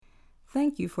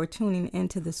Thank you for tuning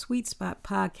into the Sweet Spot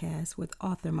podcast with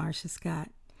author Marcia Scott.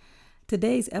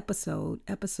 Today's episode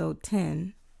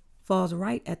 10, falls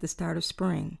right at the start of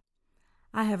spring.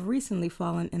 I have recently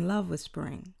fallen in love with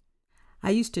spring. I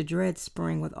used to dread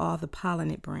spring with all the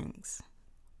pollen it brings.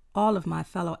 All of my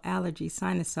fellow allergy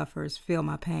sinus sufferers feel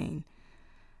my pain.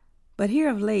 But here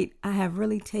of late, I have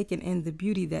really taken in the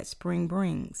beauty that spring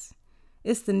brings.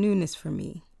 It's the newness for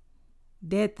me.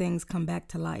 Dead things come back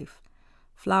to life.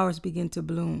 Flowers begin to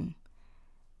bloom.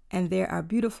 And there are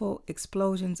beautiful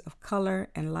explosions of color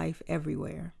and life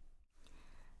everywhere.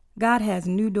 God has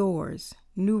new doors,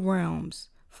 new realms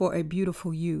for a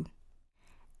beautiful you.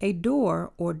 A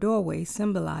door or doorway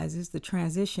symbolizes the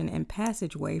transition and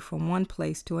passageway from one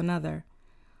place to another.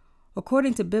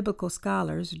 According to biblical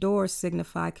scholars, doors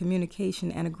signify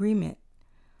communication and agreement.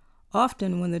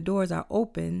 Often when the doors are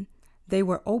open, they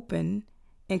were open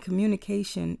in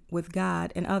communication with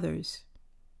God and others.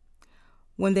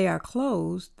 When they are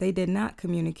closed, they did not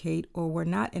communicate or were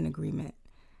not in agreement.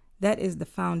 That is the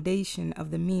foundation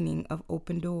of the meaning of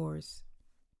open doors.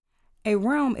 A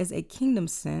realm is a kingdom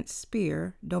sense,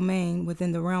 sphere, domain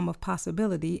within the realm of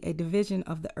possibility, a division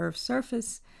of the earth's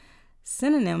surface.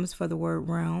 Synonyms for the word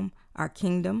realm are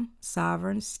kingdom,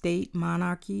 sovereign, state,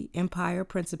 monarchy, empire,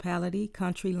 principality,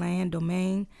 country, land,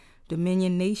 domain,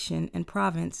 dominion, nation, and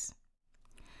province.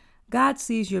 God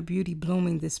sees your beauty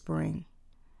blooming this spring.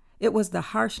 It was the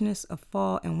harshness of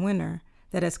fall and winter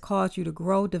that has caused you to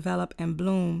grow, develop, and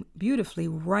bloom beautifully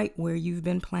right where you've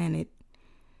been planted.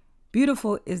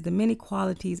 Beautiful is the many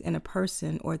qualities in a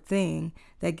person or thing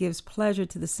that gives pleasure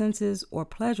to the senses or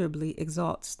pleasurably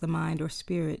exalts the mind or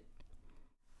spirit.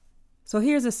 So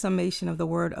here's a summation of the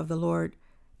word of the Lord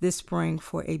this spring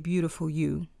for a beautiful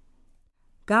you.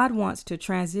 God wants to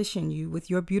transition you with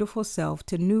your beautiful self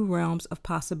to new realms of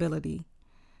possibility.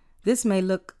 This may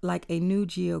look like a new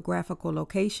geographical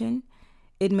location.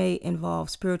 It may involve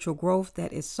spiritual growth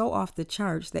that is so off the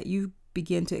charts that you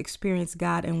begin to experience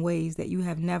God in ways that you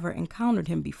have never encountered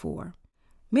Him before.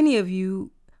 Many of you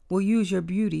will use your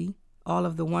beauty, all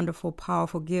of the wonderful,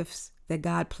 powerful gifts that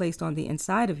God placed on the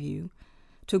inside of you,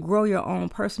 to grow your own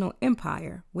personal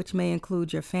empire, which may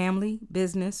include your family,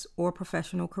 business, or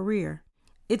professional career.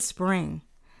 It's spring.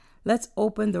 Let's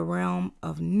open the realm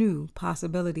of new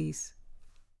possibilities.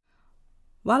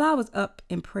 While I was up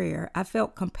in prayer, I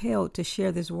felt compelled to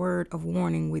share this word of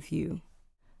warning with you.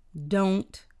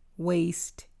 Don't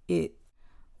waste it.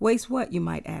 Waste what, you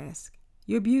might ask?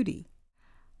 Your beauty.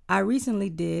 I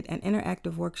recently did an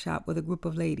interactive workshop with a group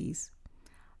of ladies.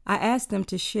 I asked them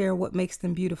to share what makes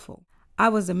them beautiful. I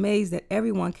was amazed that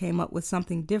everyone came up with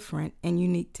something different and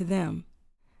unique to them.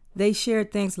 They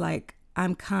shared things like,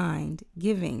 I'm kind,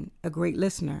 giving, a great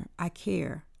listener, I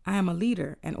care, I am a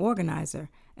leader, an organizer,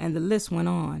 and the list went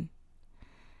on.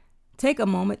 Take a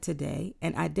moment today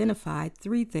and identify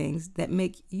 3 things that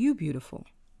make you beautiful.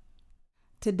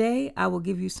 Today, I will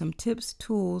give you some tips,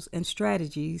 tools, and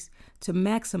strategies to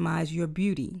maximize your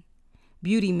beauty.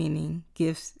 Beauty meaning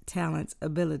gifts, talents,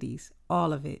 abilities,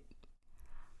 all of it.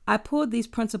 I pulled these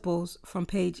principles from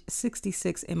page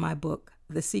 66 in my book,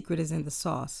 The Secret is in the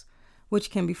Sauce, which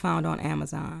can be found on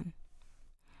Amazon.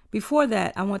 Before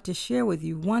that, I want to share with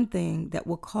you one thing that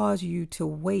will cause you to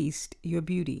waste your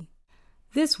beauty.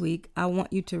 This week, I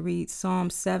want you to read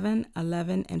Psalms 7,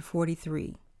 11, and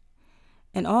 43.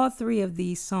 In all 3 of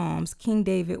these Psalms, King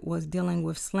David was dealing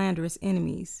with slanderous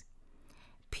enemies,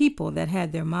 people that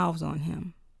had their mouths on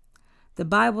him. The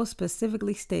Bible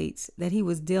specifically states that he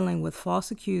was dealing with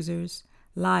false accusers,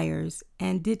 liars,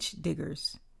 and ditch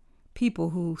diggers, people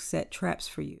who set traps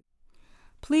for you.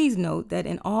 Please note that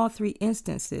in all 3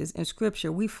 instances in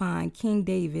Scripture, we find King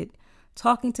David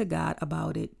talking to God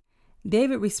about it.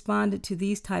 David responded to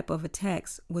these type of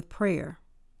attacks with prayer.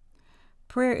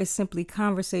 Prayer is simply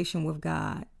conversation with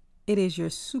God. It is your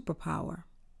superpower.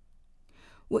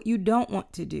 What you don't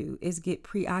want to do is get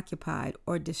preoccupied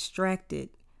or distracted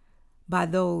by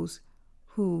those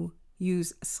who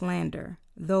use slander,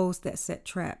 those that set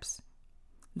traps,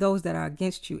 those that are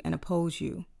against you and oppose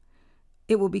you.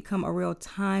 It will become a real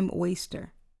time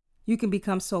waster. You can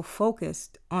become so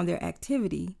focused on their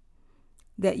activity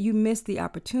that you miss the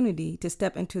opportunity to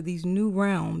step into these new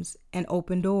realms and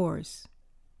open doors.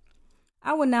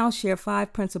 I will now share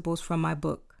 5 principles from my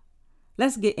book.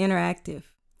 Let's get interactive.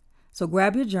 So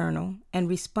grab your journal and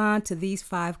respond to these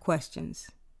 5 questions.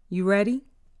 You ready?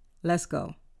 Let's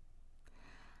go.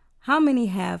 How many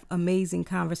have amazing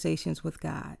conversations with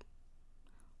God?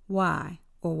 Why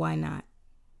or why not?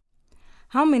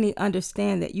 How many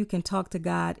understand that you can talk to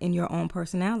God in your own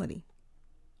personality?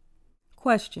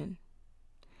 Question: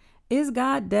 Is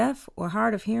God deaf or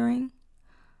hard of hearing?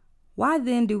 Why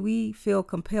then do we feel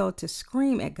compelled to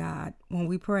scream at God when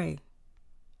we pray?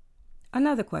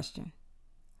 Another question.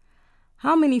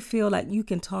 How many feel like you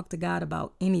can talk to God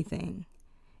about anything?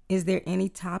 Is there any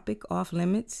topic off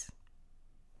limits?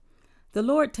 The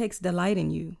Lord takes delight in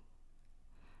you.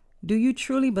 Do you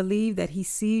truly believe that He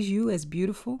sees you as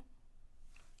beautiful?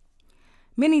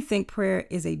 Many think prayer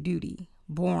is a duty,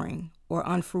 boring, or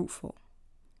unfruitful.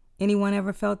 Anyone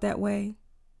ever felt that way?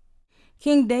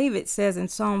 King David says in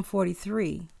Psalm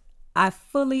 43, I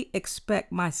fully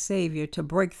expect my Savior to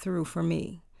break through for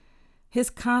me.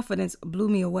 His confidence blew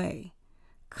me away.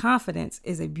 Confidence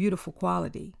is a beautiful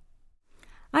quality.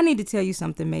 I need to tell you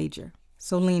something major,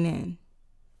 so lean in.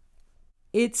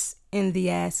 It's in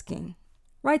the asking.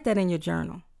 Write that in your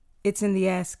journal. It's in the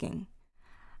asking.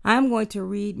 I'm going to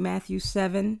read Matthew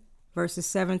 7, verses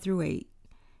 7 through 8.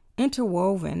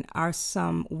 Interwoven are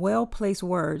some well-placed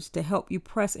words to help you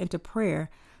press into prayer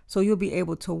so you'll be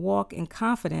able to walk in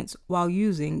confidence while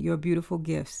using your beautiful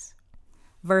gifts.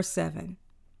 Verse 7.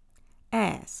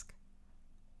 Ask.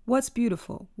 What's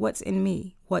beautiful? What's in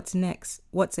me? What's next?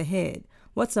 What's ahead?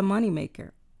 What's a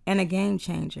moneymaker and a game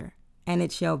changer? And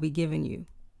it shall be given you.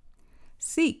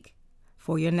 Seek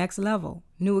for your next level,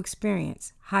 new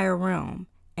experience, higher realm,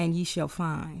 and ye shall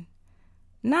find.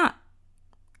 Knock,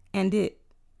 and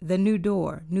the new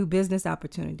door, new business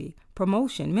opportunity,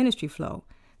 promotion, ministry flow,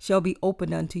 shall be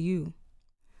opened unto you.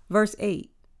 Verse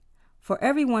 8. For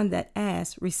everyone that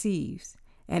asks receives,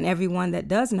 and everyone that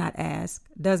does not ask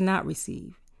does not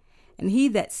receive. And he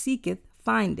that seeketh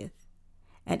findeth,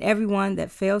 and everyone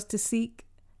that fails to seek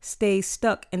stays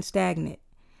stuck and stagnant.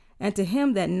 And to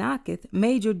him that knocketh,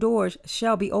 major doors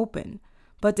shall be opened,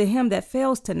 but to him that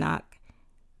fails to knock,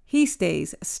 he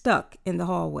stays stuck in the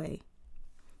hallway.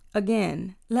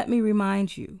 Again, let me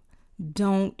remind you,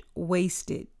 don't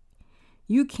waste it.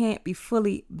 You can't be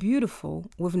fully beautiful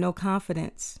with no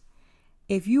confidence.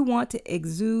 If you want to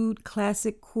exude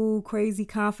classic, cool, crazy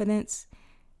confidence,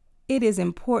 it is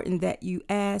important that you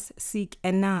ask, seek,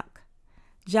 and knock.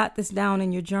 Jot this down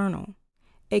in your journal.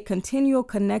 A continual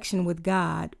connection with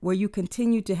God, where you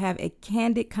continue to have a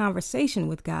candid conversation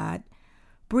with God,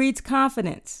 breeds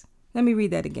confidence. Let me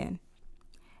read that again.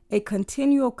 A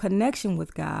continual connection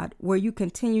with God, where you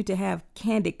continue to have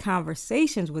candid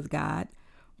conversations with God,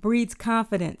 breeds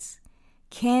confidence.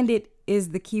 Candid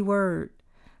is the key word.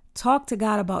 Talk to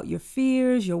God about your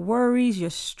fears, your worries, your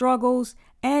struggles,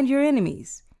 and your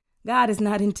enemies. God is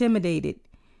not intimidated.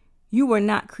 You were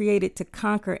not created to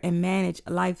conquer and manage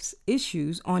life's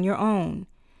issues on your own.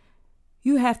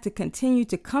 You have to continue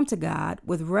to come to God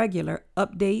with regular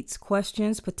updates,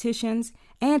 questions, petitions,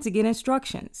 and to get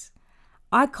instructions.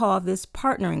 I call this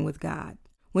partnering with God.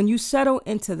 When you settle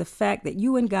into the fact that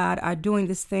you and God are doing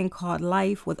this thing called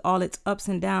life with all its ups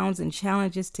and downs and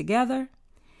challenges together,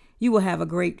 you will have a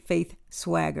great faith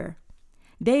swagger.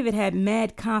 David had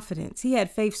mad confidence. He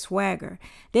had faith swagger.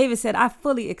 David said, I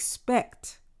fully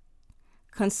expect.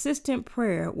 Consistent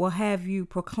prayer will have you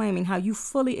proclaiming how you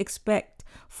fully expect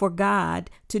for God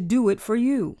to do it for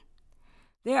you.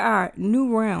 There are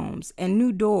new realms and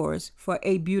new doors for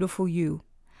a beautiful you.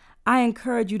 I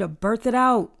encourage you to birth it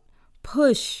out.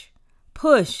 Push.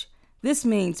 This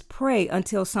means pray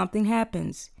until something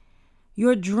happens.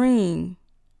 Your dream,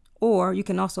 or you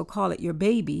can also call it your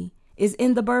baby, is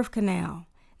in the birth canal.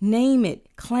 Name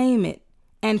it, claim it,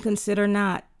 and consider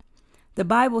not. The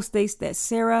Bible states that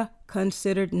Sarah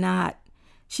considered not.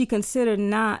 She considered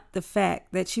not the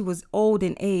fact that she was old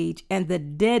in age and the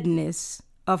deadness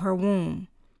of her womb.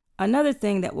 Another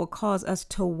thing that will cause us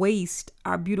to waste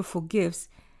our beautiful gifts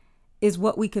is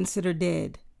what we consider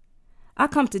dead. I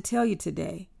come to tell you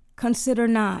today, consider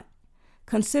not.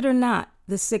 Consider not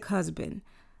the sick husband,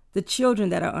 the children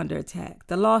that are under attack,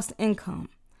 the lost income,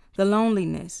 the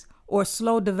loneliness, or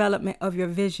slow development of your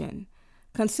vision.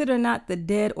 Consider not the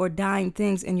dead or dying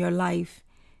things in your life.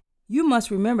 You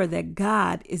must remember that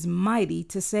God is mighty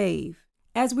to save.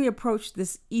 As we approach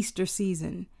this Easter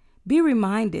season, be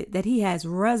reminded that He has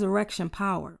resurrection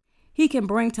power. He can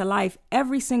bring to life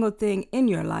every single thing in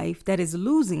your life that is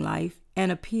losing life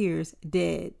and appears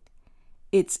dead.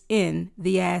 It's in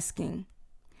the asking.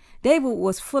 David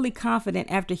was fully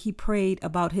confident after he prayed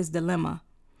about his dilemma.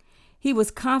 He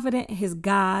was confident his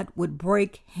God would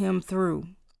break him through.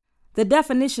 The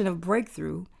definition of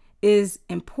breakthrough is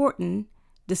important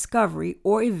discovery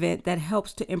or event that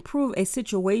helps to improve a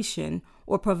situation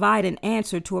or provide an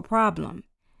answer to a problem.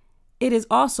 It is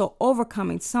also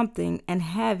overcoming something and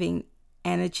having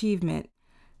an achievement.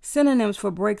 Synonyms for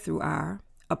breakthrough are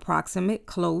approximate,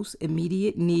 close,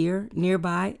 immediate, near,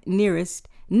 nearby, nearest,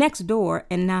 next door,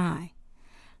 and nigh.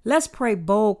 Let's pray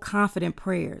bold, confident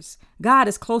prayers. God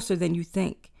is closer than you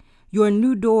think. Your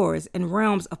new doors and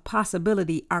realms of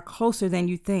possibility are closer than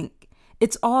you think.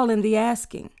 It's all in the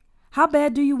asking. How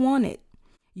bad do you want it?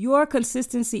 Your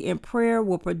consistency in prayer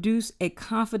will produce a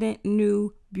confident,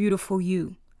 new, beautiful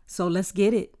you. So let's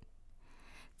get it.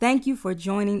 Thank you for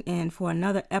joining in for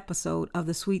another episode of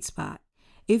The Sweet Spot.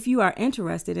 If you are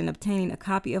interested in obtaining a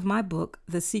copy of my book,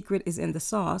 The Secret is in the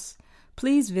Sauce,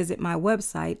 please visit my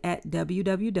website at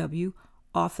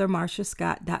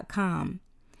www.authormarciascott.com.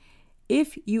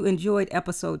 If you enjoyed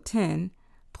episode 10,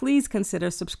 please consider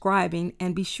subscribing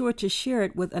and be sure to share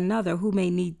it with another who may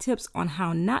need tips on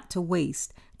how not to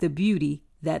waste the beauty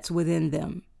that's within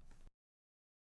them.